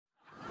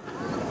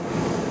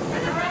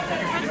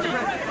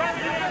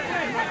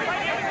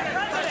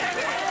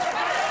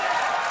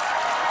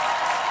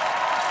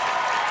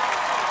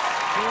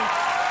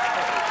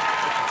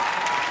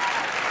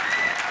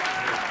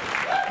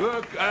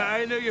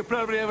you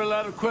probably have a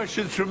lot of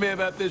questions for me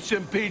about this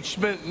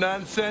impeachment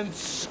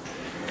nonsense.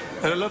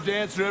 And I'd love to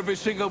answer every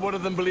single one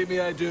of them, believe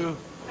me, I do.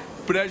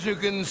 But as you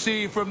can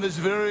see from this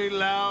very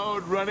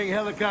loud running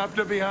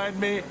helicopter behind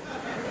me,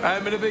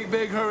 I'm in a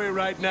big hurry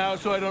right now,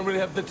 so I don't really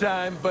have the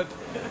time, but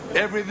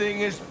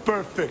everything is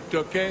perfect,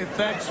 okay?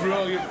 Thanks for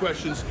all your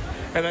questions.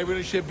 And I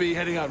really should be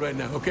heading out right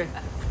now, okay?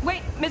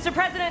 Wait, Mr.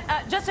 President,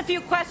 just a few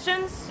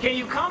questions. Can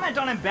you comment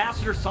on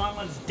Ambassador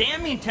Sondland's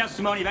damning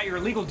testimony about your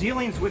illegal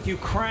dealings with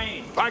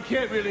Ukraine? I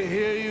can't really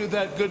hear you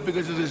that good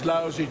because of this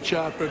lousy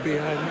chopper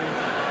behind me.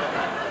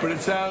 But it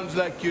sounds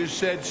like you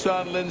said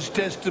Sondland's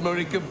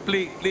testimony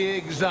completely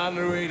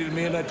exonerated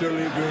me, and I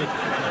totally agree.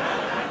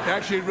 I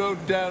actually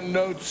wrote down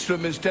notes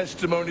from his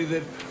testimony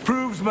that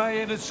proves my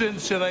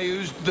innocence, and I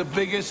used the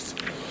biggest,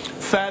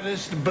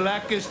 fattest,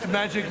 blackest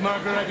magic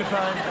marker I could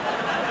find.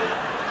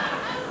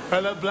 I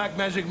love black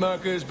magic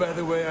markers, by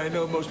the way. I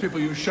know most people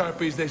use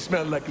Sharpies. They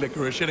smell like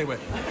licorice. Anyway.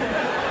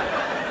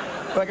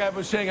 Like I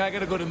was saying, I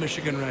gotta go to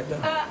Michigan right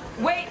now.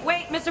 Wait,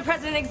 Mr.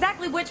 President,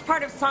 exactly which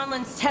part of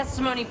Sondland's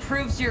testimony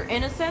proves your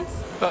innocence?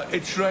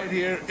 It's right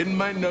here in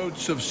my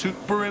notes of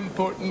super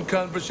important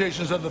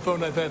conversations on the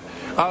phone I've had.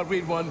 I'll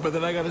read one, but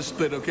then I gotta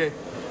split, okay?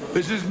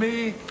 This is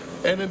me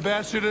and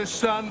Ambassador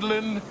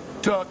Sondland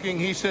talking.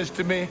 He says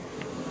to me,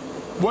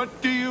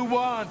 "What do you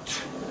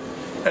want?"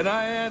 And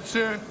I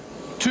answer,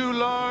 2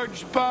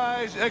 large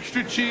pies,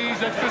 extra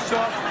cheese, extra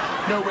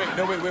sauce. No, wait.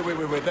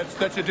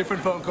 That's a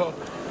different phone call.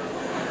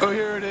 Oh,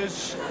 here it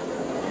is.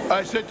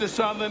 I said to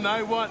Sondland,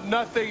 I want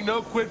nothing,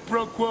 no quid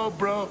pro quo,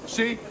 bro.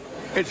 See?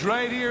 It's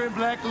right here in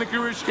black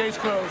licorice, case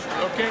closed,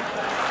 okay?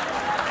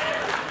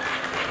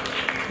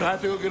 I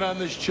have to go get on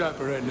this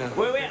chopper right now.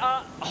 Wait,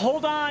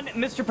 hold on,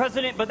 Mr.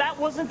 President, but that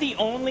wasn't the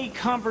only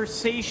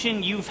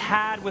conversation you've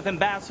had with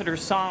Ambassador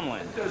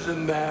Sondland. It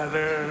doesn't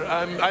matter.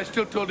 I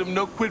still told him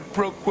no quid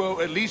pro quo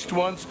at least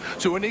once,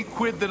 so any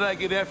quid that I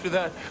get after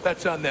that,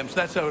 that's on them. So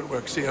that's how it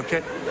works, see,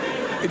 okay?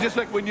 It's just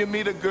like when you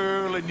meet a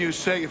girl and you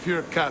say, if you're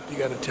a cop, you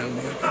gotta tell me,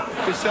 okay?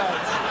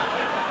 Besides,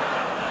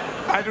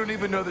 I don't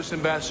even know this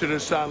Ambassador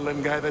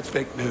Sondland guy. That's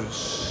fake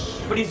news.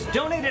 But he's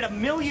donated $1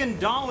 million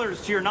to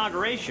your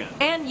inauguration.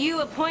 And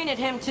you appointed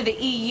him to the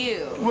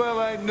EU. Well,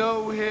 I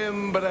know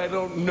him, but I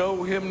don't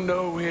know him.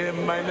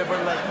 I never,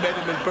 met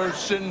him in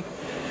person.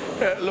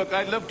 Look,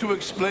 I'd love to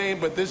explain,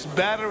 but this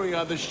battery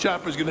on this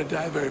chopper is going to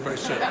die very, very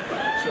soon.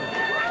 So.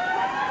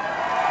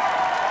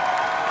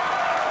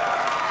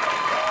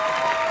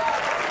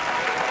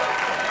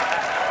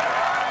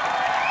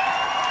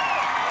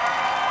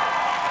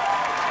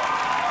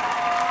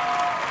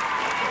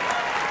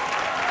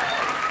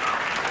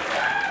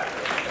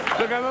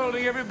 Look, I'm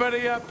holding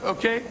everybody up,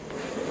 okay?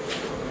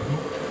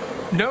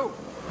 No.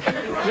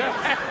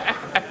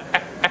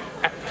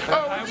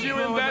 Oh, it's you,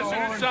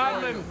 Ambassador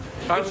Sondland.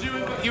 It's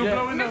you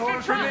blowing the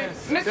horn for me?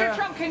 Mr.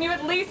 Trump, can you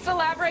at least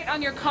elaborate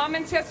on your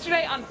comments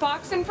yesterday on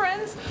Fox and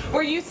Friends,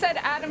 where you said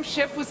Adam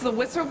Schiff was the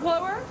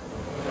whistleblower?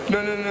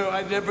 No.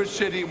 I never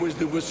said he was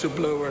the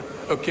whistleblower,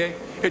 okay?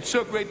 It's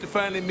so great to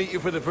finally meet you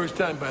for the first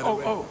time, by the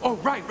way. Oh,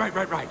 right.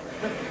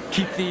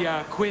 Keep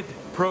the quid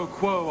pro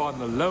quo on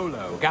the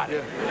low. Got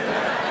it.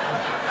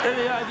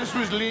 Yeah, I just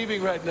was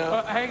leaving right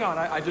now. Hang on,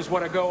 I just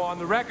want to go on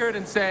the record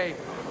and say,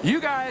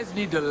 you guys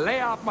need to lay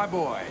off my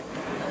boy.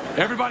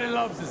 Everybody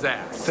loves his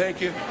ass.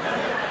 Thank you.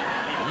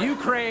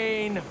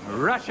 Ukraine,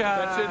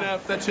 Russia.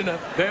 That's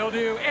enough. They'll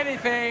do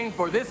anything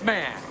for this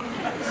man.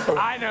 Oh.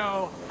 I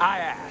know, I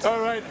asked. All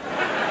right.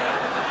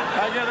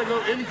 I gotta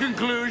go. In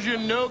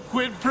conclusion, no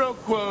quid pro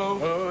quo.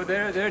 Oh,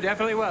 there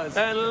definitely was.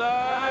 And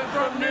live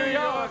from New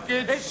York,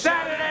 It's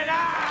Saturday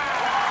night!